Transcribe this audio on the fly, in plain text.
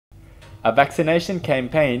A vaccination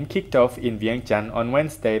campaign kicked off in Vientiane on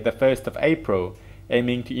Wednesday, the 1st of April,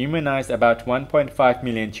 aiming to immunize about 1.5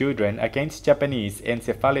 million children against Japanese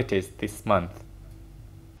encephalitis this month.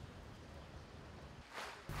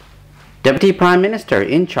 Deputy Prime Minister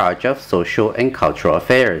in charge of Social and Cultural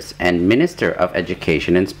Affairs and Minister of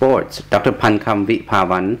Education and Sports, Dr. Phankham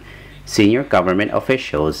Viphavanh, senior government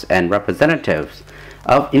officials and representatives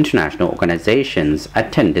of international organizations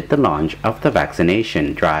attended the launch of the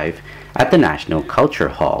vaccination drive at the National Culture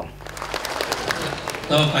Hall.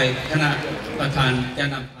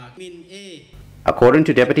 According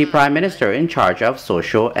to Deputy Prime Minister in charge of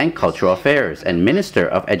Social and Cultural Affairs and Minister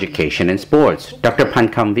of Education and Sports, Dr.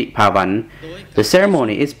 Phankham Viphavanh, the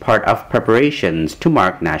ceremony is part of preparations to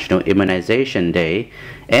mark National Immunization Day,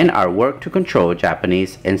 and our work to control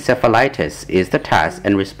Japanese encephalitis is the task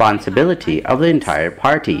and responsibility of the entire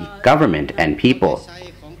party, government, and people.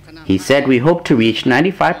 He said we hope to reach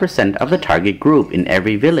 95% of the target group in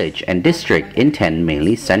every village and district in 10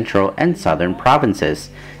 mainly central and southern provinces,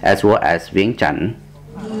 as well as Vientiane.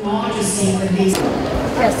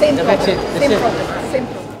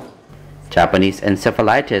 Japanese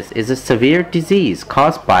encephalitis is a severe disease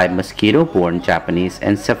caused by mosquito-borne Japanese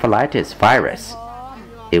encephalitis virus.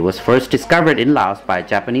 It was first discovered in Laos by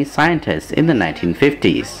Japanese scientists in the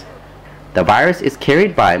 1950s. The virus is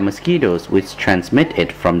carried by mosquitoes which transmit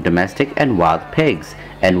it from domestic and wild pigs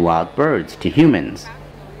and wild birds to humans.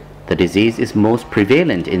 The disease is most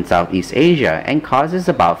prevalent in Southeast Asia and causes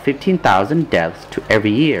about 15,000 deaths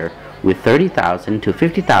every year, with 30,000 to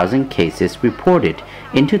 50,000 cases reported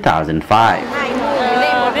in 2005.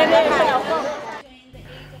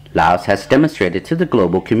 Laos has demonstrated to the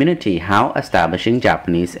global community how establishing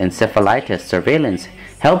Japanese encephalitis surveillance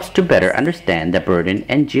helps to better understand the burden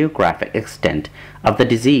and geographic extent of the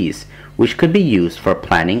disease, which could be used for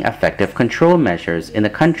planning effective control measures in the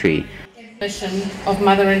country. Of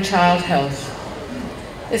mother and child health.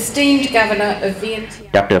 Esteemed Governor of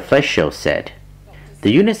Vientiane, Dr. Fleschel said.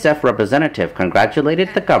 The UNICEF representative congratulated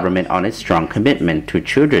the government on its strong commitment to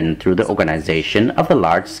children through the organization of the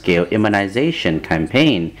large-scale immunization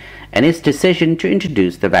campaign and its decision to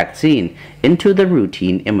introduce the vaccine into the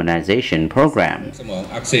routine immunization program.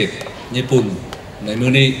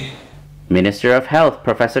 Minister of Health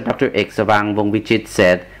Professor Dr. Eksavan Vongvichit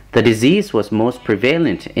said the disease was most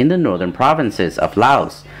prevalent in the northern provinces of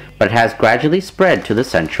Laos, but has gradually spread to the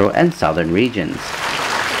central and southern regions.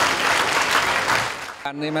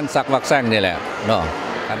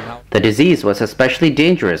 The disease was especially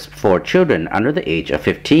dangerous for children under the age of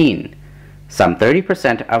 15. Some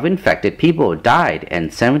 30% of infected people died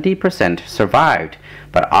and 70% survived,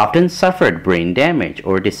 but often suffered brain damage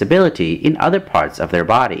or disability in other parts of their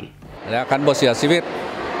body.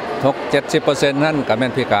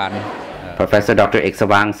 Professor Dr.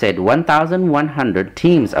 Eksavan said 1,100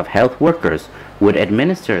 teams of health workers would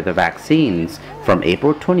administer the vaccines from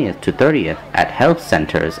April 20th to 30th at health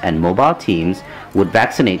centers, and mobile teams would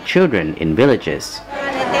vaccinate children in villages.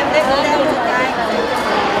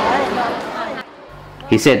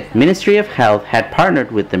 He said Ministry of Health had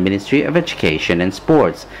partnered with the Ministry of Education and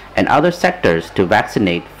Sports and other sectors to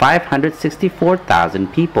vaccinate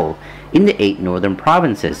 564,000 people in the 8 northern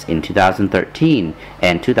provinces in 2013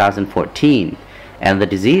 and 2014, and the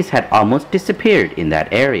disease had almost disappeared in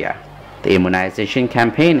that area. The immunization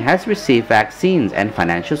campaign has received vaccines and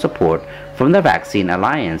financial support from the Vaccine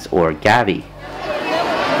Alliance, or Gavi.